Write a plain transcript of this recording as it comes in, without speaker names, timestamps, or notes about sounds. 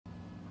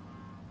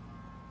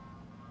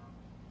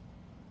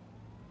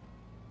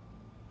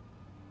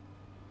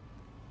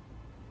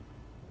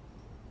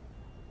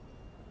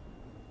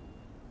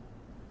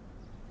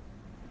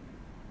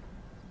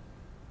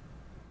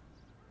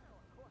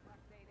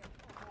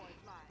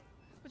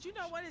But you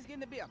know what? It's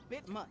getting to be a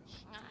bit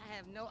much. I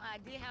have no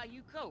idea how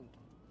you cope.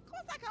 Of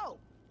course I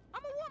cope.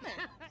 I'm a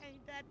woman.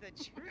 Ain't that the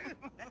truth?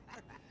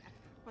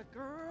 But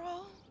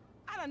girl,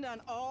 I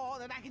done all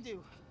that I can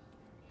do.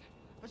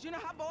 But you know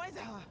how boys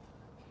are.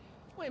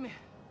 Wait a minute.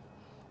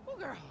 Oh,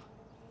 girl.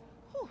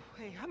 Whew,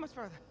 hey, how much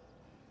further?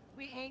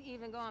 We ain't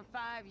even gone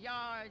 5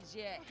 yards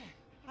yet. Okay,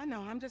 I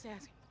know, I'm just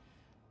asking.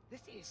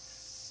 This is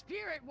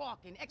spirit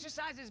walking.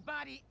 Exercises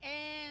body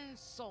and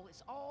soul.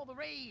 It's all the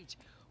rage.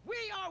 We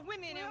are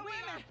women and we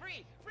are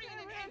free. Free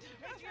in the end of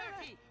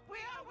patriarchy. We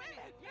are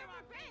women. You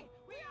are free.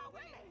 We are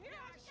women. Hear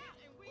our shout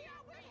and we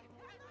are women.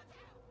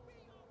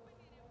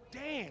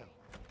 Damn.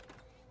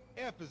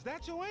 F, is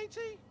that your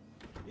auntie?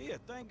 Yeah,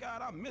 thank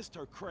God I missed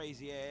her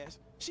crazy ass.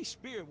 She's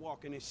spirit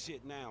walking this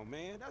shit now,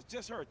 man. That's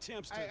just her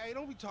attempts to... Hey,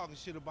 don't be talking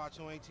shit about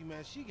your auntie,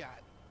 man. She got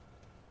it.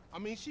 I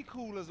mean, she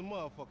cool as a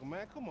motherfucker,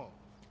 man. Come on.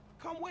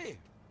 Come where?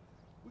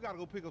 We gotta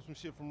go pick up some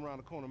shit from around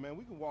the corner, man.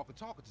 We can walk and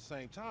talk at the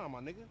same time,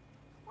 my nigga.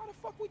 Why the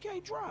fuck we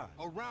can't drive?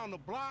 Around the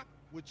block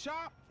with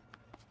Chop?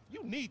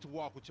 You need to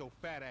walk with your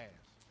fat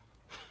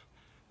ass.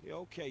 Yeah,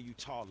 okay, you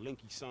tall,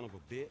 linky son of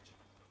a bitch.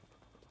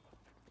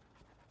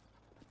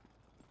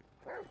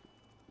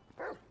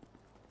 Come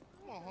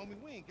on, homie,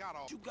 we ain't got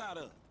all... You got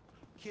a...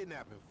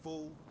 Kidnapping,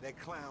 fool. That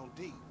clown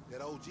D.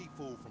 That OG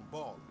fool from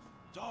Ballers.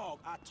 Dog,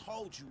 I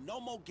told you, no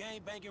more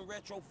gang-banging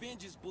retro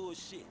vengeance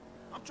bullshit.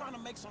 I'm trying to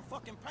make some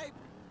fucking paper.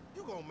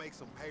 You gonna make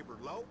some paper,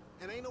 low,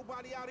 and ain't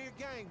nobody out here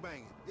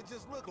gang-banging. It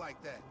just look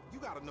like that. You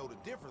gotta know the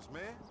difference,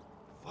 man.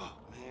 Fuck,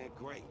 man,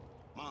 great.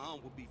 My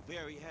aunt would be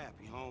very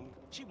happy, homie.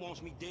 She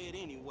wants me dead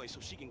anyway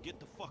so she can get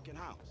the fucking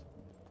house.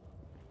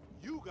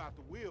 You got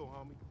the wheel,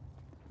 homie.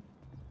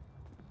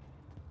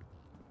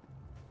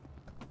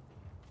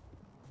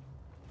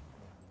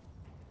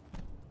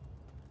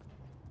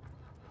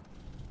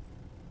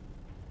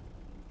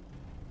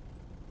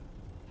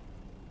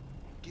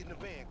 Get in the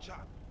van,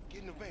 Chop.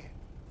 Get in the van.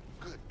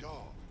 Good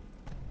dog.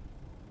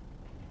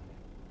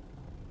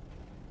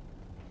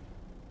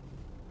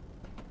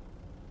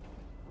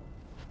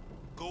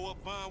 Go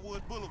up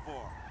Vinewood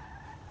Boulevard.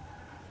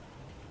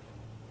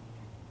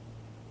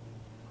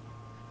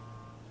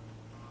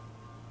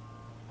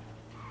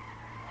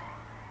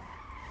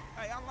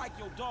 Hey, I like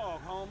your dog,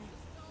 homie.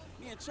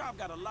 Me and Chop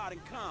got a lot in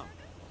common.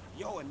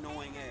 Yo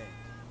annoying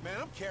ass. Man,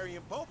 I'm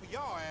carrying both of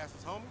y'all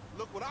asses, homie.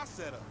 Look what I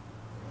set up.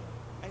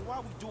 Hey,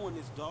 why we doing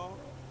this, dog?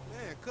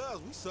 Man, cuz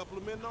we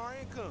supplementing our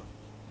income.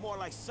 More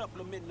like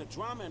supplementing the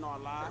drama in our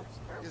lives.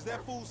 Is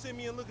that fool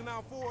Simeon looking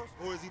out for us,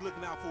 or is he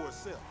looking out for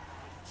himself?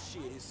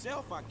 Shit,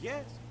 itself, I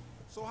guess.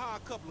 So how a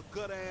couple of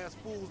gutter-ass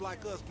fools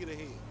like us get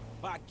ahead?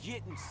 By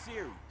getting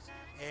serious.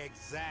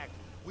 Exactly.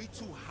 We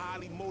two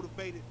highly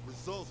motivated,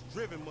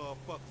 results-driven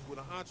motherfuckers with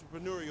an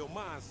entrepreneurial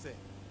mindset.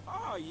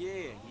 Oh,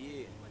 yeah.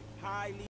 Highly